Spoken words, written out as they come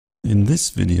In this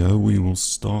video we will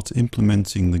start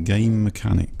implementing the game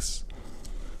mechanics.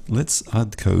 Let's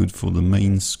add code for the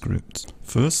main script.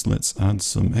 First let's add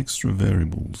some extra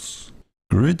variables.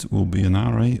 Grid will be an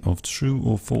array of true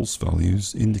or false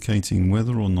values indicating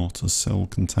whether or not a cell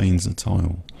contains a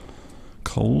tile.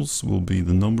 Cols will be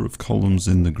the number of columns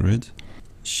in the grid.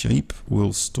 Shape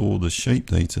will store the shape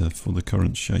data for the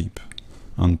current shape.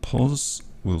 And pos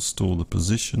will store the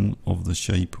position of the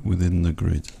shape within the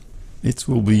grid. It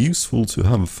will be useful to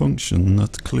have a function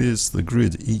that clears the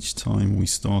grid each time we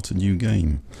start a new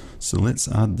game. So let's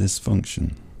add this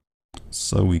function.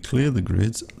 So we clear the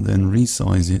grid, then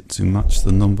resize it to match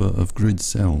the number of grid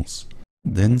cells.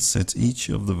 Then set each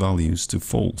of the values to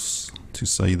false to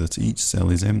say that each cell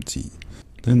is empty.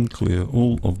 Then clear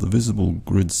all of the visible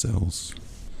grid cells.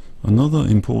 Another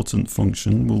important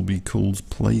function will be called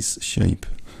placeShape.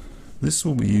 This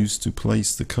will be used to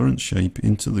place the current shape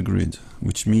into the grid,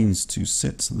 which means to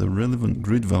set the relevant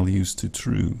grid values to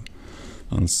true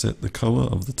and set the color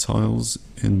of the tiles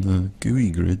in the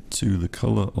GUI grid to the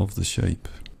color of the shape.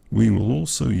 We will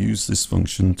also use this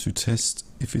function to test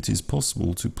if it is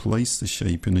possible to place the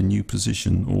shape in a new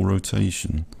position or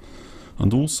rotation,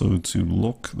 and also to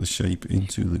lock the shape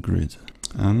into the grid.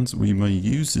 And we may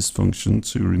use this function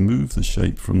to remove the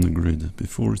shape from the grid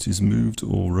before it is moved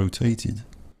or rotated.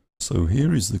 So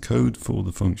here is the code for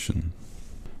the function.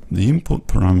 The input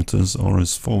parameters are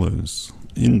as follows.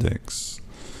 Index.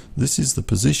 This is the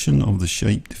position of the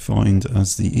shape defined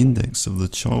as the index of the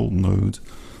child node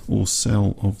or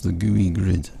cell of the GUI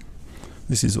grid.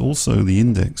 This is also the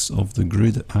index of the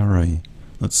grid array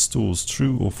that stores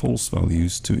true or false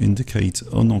values to indicate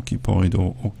unoccupied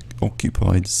or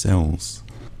occupied cells.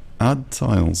 Add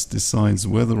tiles decides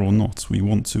whether or not we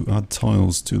want to add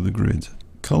tiles to the grid.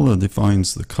 Color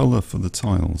defines the color for the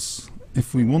tiles.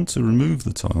 If we want to remove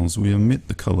the tiles, we omit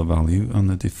the color value and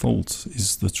the default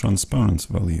is the transparent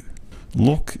value.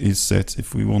 Lock is set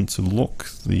if we want to lock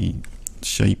the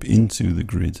shape into the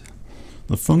grid.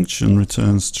 The function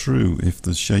returns true if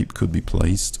the shape could be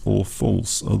placed or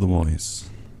false otherwise.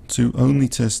 To only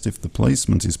test if the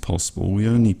placement is possible, we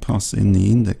only pass in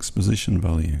the index position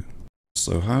value.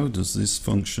 So how does this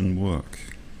function work?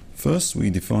 First we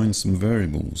define some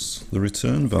variables. The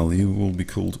return value will be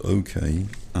called OK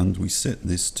and we set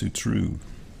this to true.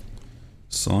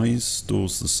 Size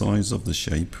stores the size of the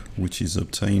shape, which is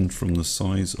obtained from the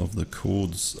size of the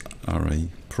chords array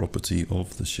property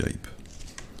of the shape.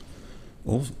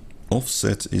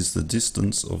 Offset is the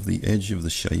distance of the edge of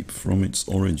the shape from its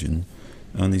origin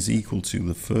and is equal to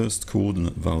the first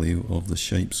coordinate value of the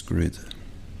shape's grid.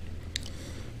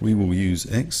 We will use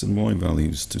X and Y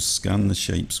values to scan the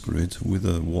shape's grid with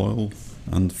a while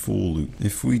and for loop.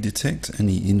 If we detect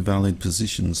any invalid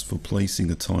positions for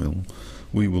placing a tile,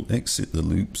 we will exit the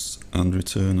loops and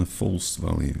return a false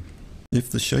value. If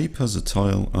the shape has a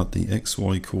tile at the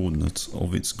XY coordinate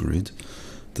of its grid,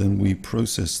 then we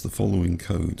process the following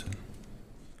code.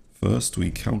 First, we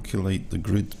calculate the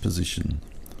grid position.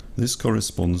 This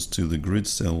corresponds to the grid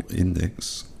cell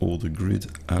index or the grid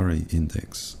array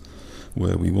index,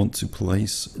 where we want to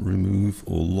place, remove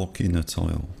or lock in a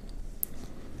tile.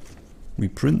 We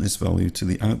print this value to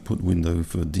the output window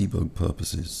for debug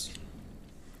purposes.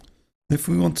 If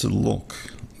we want to lock,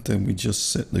 then we just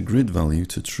set the grid value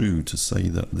to true to say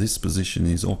that this position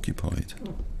is occupied.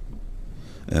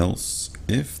 Else,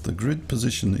 if the grid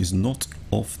position is not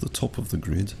off the top of the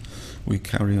grid, we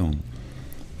carry on.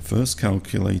 First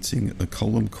calculating a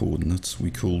column coordinate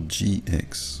we call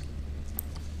gx.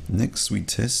 Next we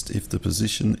test if the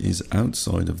position is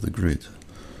outside of the grid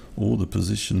or the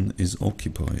position is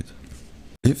occupied.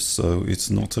 If so, it's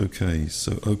not OK,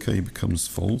 so OK becomes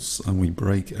false and we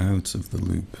break out of the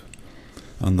loop.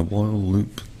 And the while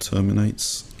loop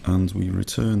terminates and we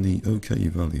return the OK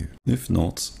value. If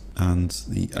not, and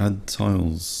the add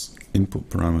tiles input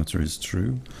parameter is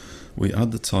true, we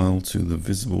add the tile to the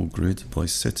visible grid by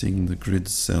setting the grid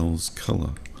cell's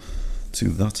color to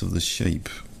that of the shape,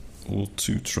 or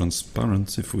to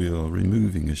transparent if we are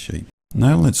removing a shape.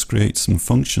 Now let's create some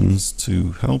functions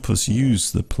to help us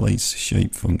use the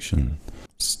placeShape function,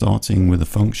 starting with a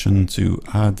function to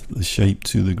add the shape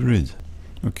to the grid.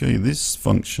 Okay, this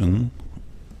function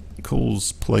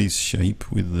calls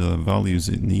placeShape with the values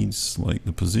it needs, like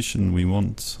the position we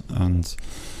want, and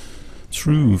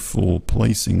true for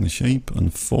placing the shape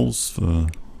and false for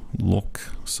lock,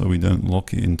 so we don't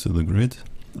lock it into the grid,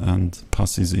 and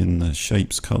passes in the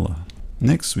shape's color.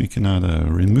 Next we can add a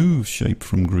remove shape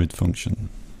from grid function.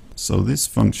 So this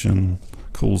function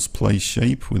calls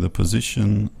placeShape with a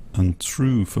position and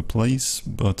true for place,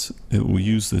 but it will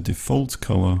use the default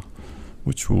color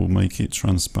which will make it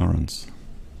transparent.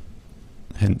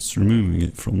 hence removing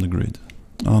it from the grid.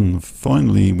 And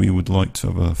finally, we would like to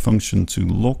have a function to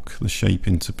lock the shape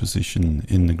into position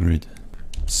in the grid.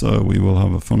 So we will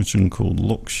have a function called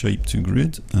lock shape to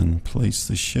grid and place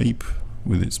the shape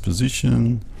with its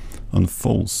position, and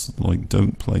false like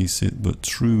don't place it, but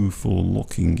true for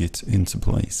locking it into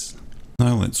place.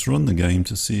 Now let's run the game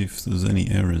to see if there's any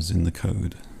errors in the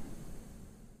code.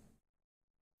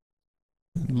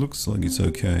 It looks like it's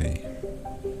okay.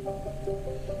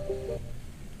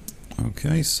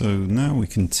 Okay, so now we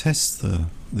can test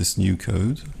this new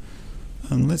code,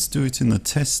 and let's do it in the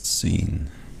test scene.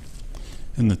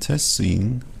 In the test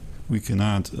scene, we can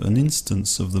add an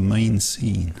instance of the main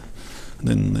scene.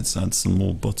 Then let's add some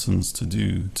more buttons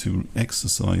to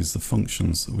exercise the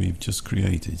functions that we've just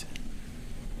created.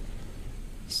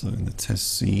 So in the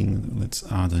test scene, let's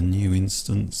add a new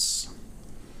instance.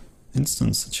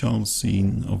 Instance the child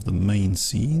scene of the main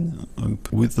scene.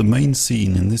 With the main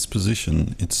scene in this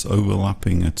position, it's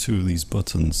overlapping two of these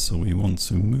buttons, so we want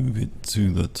to move it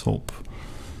to the top,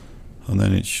 and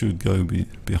then it should go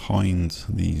behind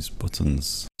these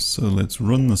buttons. So let's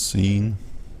run the scene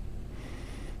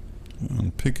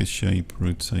and pick a shape,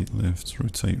 rotate left,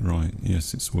 rotate right.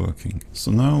 Yes, it's working.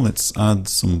 So now let's add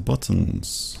some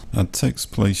buttons. Add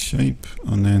text, place shape,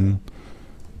 and then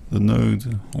the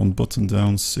node on button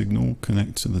down signal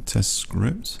connect to the test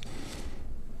script,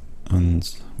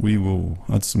 and we will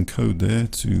add some code there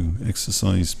to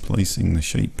exercise placing the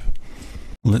shape.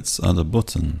 Let's add a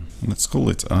button. Let's call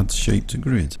it add shape to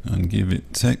grid and give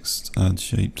it text add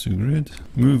shape to grid.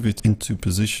 Move it into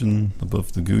position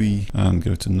above the GUI and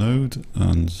go to node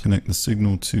and connect the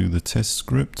signal to the test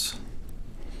script.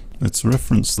 Let's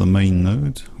reference the main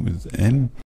node with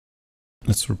M.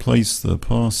 Let's replace the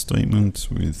parse statement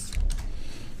with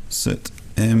set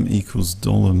M equals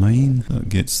 $main. That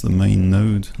gets the main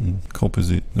node and copies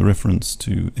it, the reference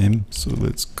to M. So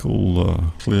let's call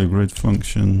a clear grid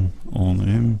function on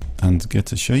M and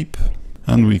get a shape.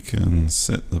 And we can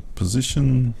set the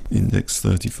position, index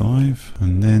 35,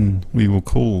 and then we will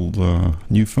call the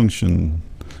new function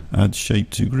add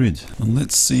shape to grid. And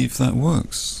let's see if that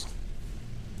works.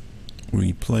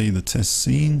 We play the test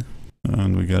scene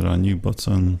and we get our new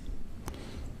button,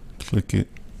 click it,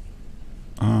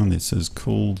 and it says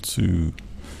call to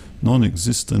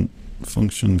non-existent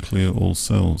function clear all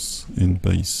cells in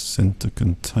base center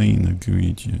container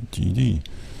GUI GD.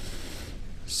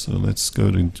 So let's go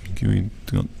to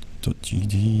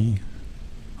GUI.gd,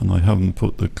 and I haven't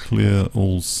put the clear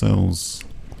all cells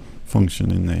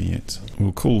function in there yet.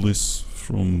 We'll call this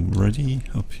from ready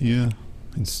up here.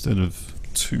 Instead of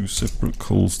two separate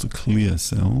calls to clear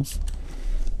cells,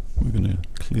 we're going to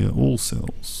clear all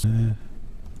cells there.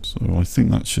 So I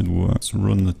think that should work. Let's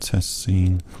run the test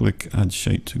scene, click add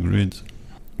shape to grid.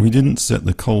 We didn't set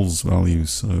the cols value,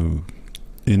 so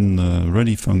in the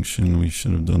ready function we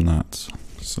should have done that.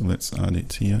 So let's add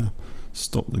it here,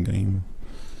 stop the game.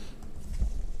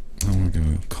 And we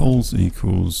go cols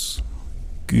equals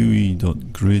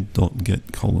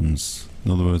GUI.grid.getColumns.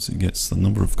 In other words, it gets the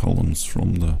number of columns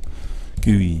from the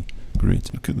GUI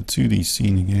grid. Look at the 2D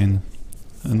scene again,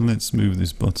 and let's move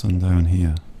this button down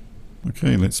here.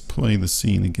 Okay, let's play the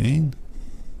scene again.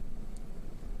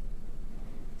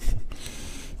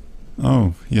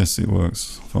 Oh, yes, it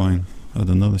works. Fine. Add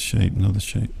another shape, another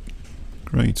shape.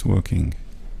 Great, working.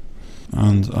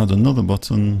 And add another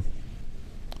button.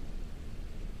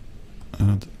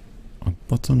 Add a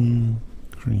button,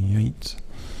 create.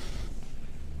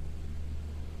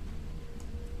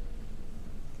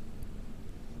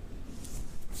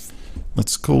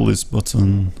 Let's call this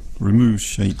button remove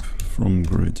shape from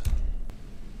grid.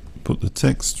 Put the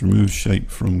text remove shape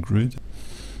from grid.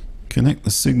 Connect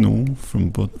the signal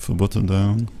from for button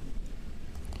down,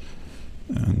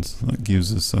 and that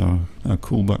gives us our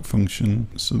callback function.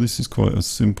 So this is quite a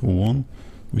simple one.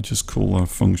 We just call our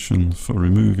function for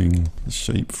removing the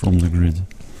shape from the grid.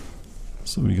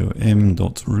 So we go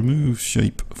m.remove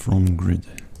shape from grid,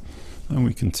 and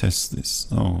we can test this.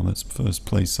 Oh, let's first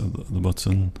place the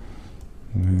button,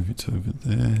 move it over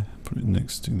there, put it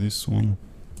next to this one,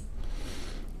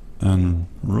 and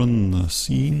run the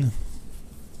scene.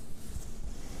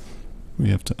 We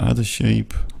have to add a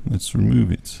shape. Let's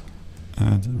remove it.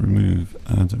 Add, remove,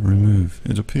 add, remove.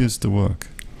 It appears to work.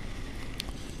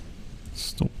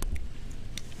 Stop.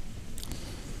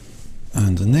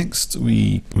 And next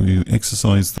we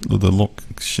exercise the lock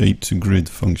shape to grid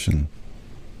function.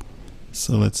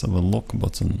 So let's have a lock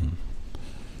button.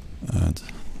 Add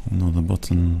another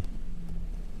button.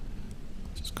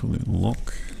 Just call it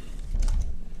lock.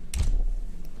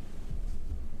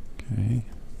 Okay.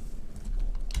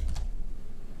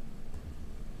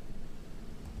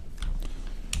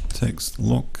 text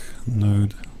lock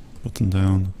node button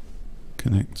down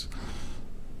connect,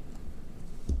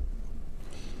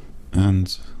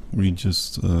 and we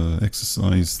just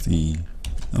exercise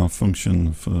our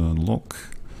function for lock,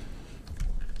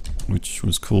 which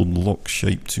was called lock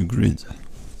shape to grid.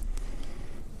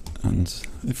 And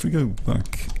if we go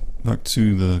back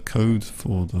to the code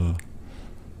for the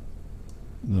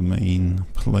main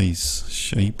place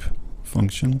shape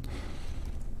function,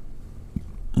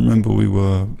 remember we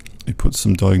put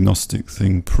some diagnostic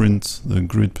thing, print the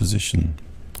grid position,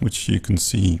 which you can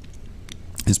see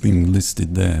is being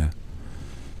listed there.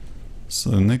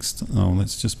 So next,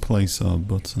 let's just place our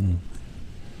button,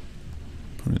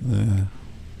 put it there,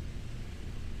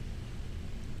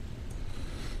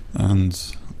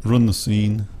 and run the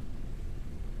scene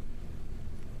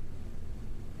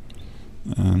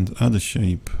and add a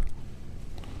shape.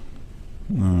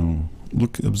 Now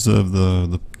observe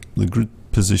the grid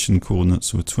position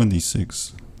coordinates were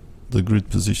 26. The grid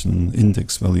position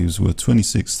index values were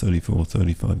 26, 34,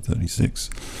 35, 36.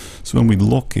 So when we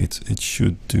lock it, it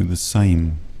should do the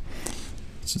same.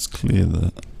 Let's just clear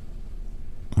that.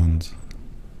 And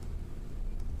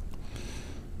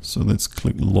so let's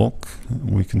click lock.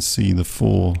 We can see the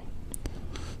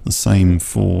same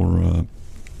four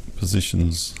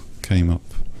positions came up.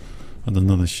 Add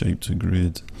another shape to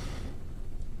grid,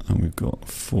 and we've got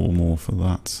 4 more for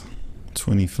that.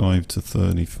 25 to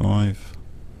 35.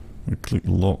 We click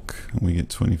lock and we get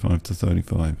 25 to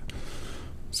 35.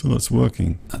 So that's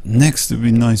working. Next, it'd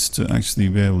be nice to actually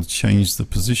be able to change the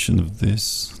position of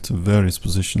this to various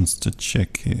positions to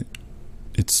check it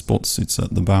spots it's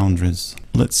at the boundaries.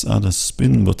 Let's add a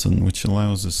spin button which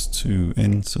allows us to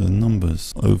enter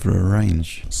numbers over a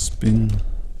range. Spin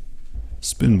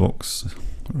box,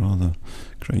 rather,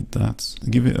 create that.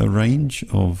 Give it a range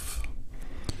of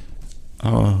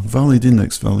our valid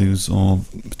index values are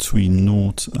between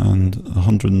 0 and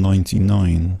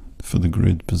 199 for the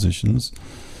grid positions.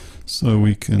 So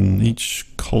we can, each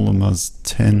column has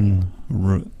 10,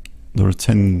 there are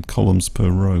 10 columns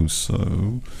per row,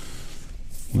 so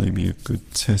maybe a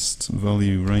good test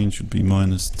value range would be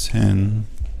 -10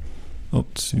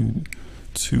 up to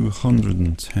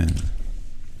 210.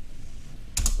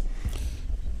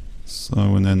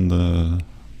 So, and then the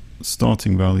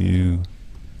starting value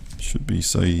should be,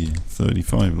 say,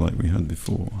 35 like we had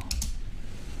before.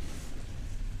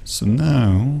 So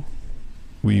now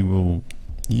we will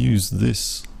use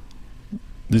this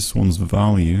one's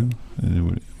value.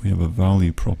 We have a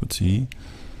value property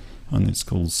and it's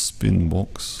called spin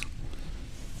box.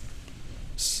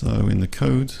 So in the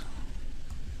code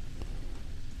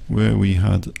where we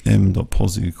had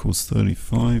m.posit equals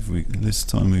 35, this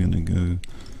time we're going to go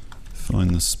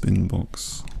find the spin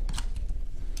box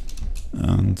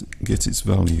and get its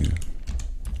value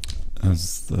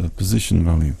as the position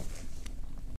value.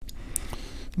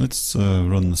 Let's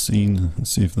run the scene and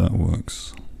see if that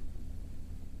works.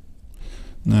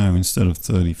 Now instead of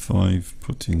 35,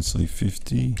 put in, say,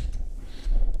 50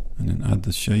 and then add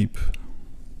the shape,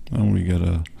 and we get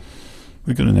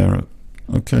an error.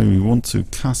 Okay, we want to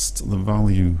cast the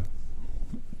value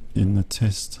in the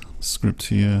test script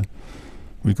here.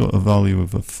 We got a value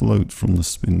of a float from the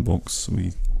spin box, so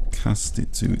we cast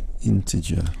it to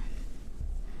integer.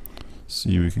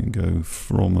 See, we can go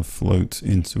from a float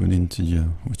into an integer,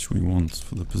 which we want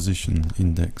for the position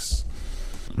index.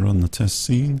 Run the test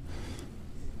scene,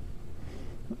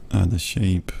 add a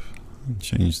shape, and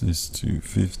change this to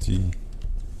 50.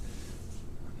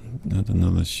 Add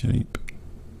another shape.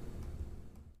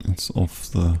 It's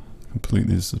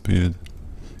completely disappeared.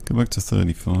 Go back to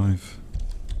 35.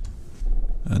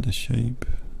 Add a shape.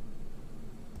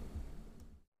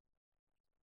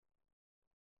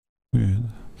 Weird.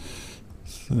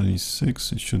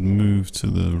 36, it should move to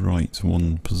the right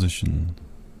one position.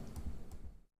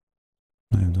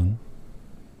 Now done.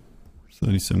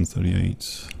 37,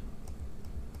 38.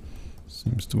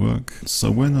 Seems to work.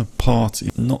 So when a part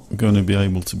is not going to be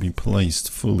able to be placed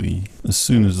fully, as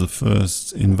soon as the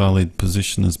first invalid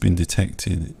position has been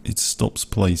detected, it stops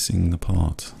placing the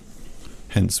part.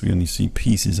 Hence we only see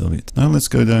pieces of it. Now let's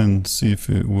go down and see if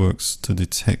it works to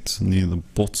detect near the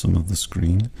bottom of the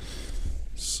screen.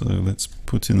 So let's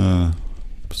put in a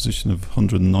position of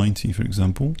 190, for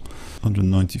example.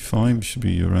 195 should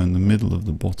be around the middle of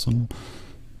the bottom.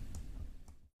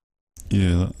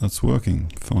 Yeah, that's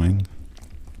working fine.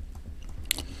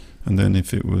 And then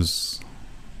if it goes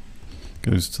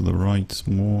to the right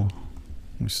more,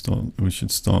 we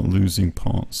should start losing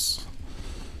parts.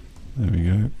 There we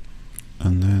go.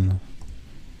 And then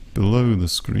below the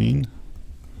screen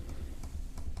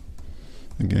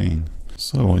again.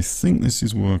 So I think this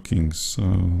is working, so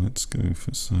let's go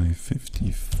for say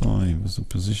 55 as a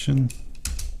position.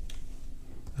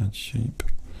 Add shape.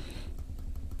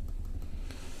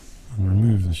 And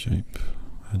remove the shape.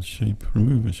 Add shape,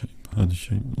 remove a shape, add a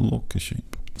shape, lock a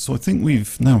shape. So I think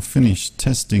we've now finished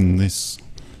testing this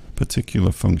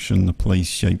particular function, the place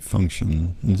shape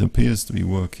function. It appears to be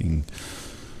working.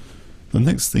 The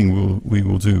next thing we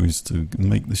will do is to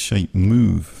make the shape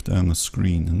move down the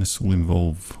screen, and this will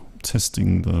involve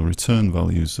testing the return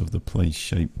values of the place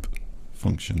shape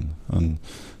function and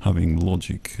having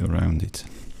logic around it.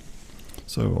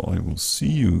 So I will see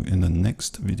you in the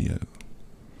next video.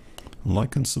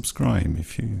 Like and subscribe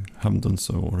if you haven't done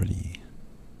so already.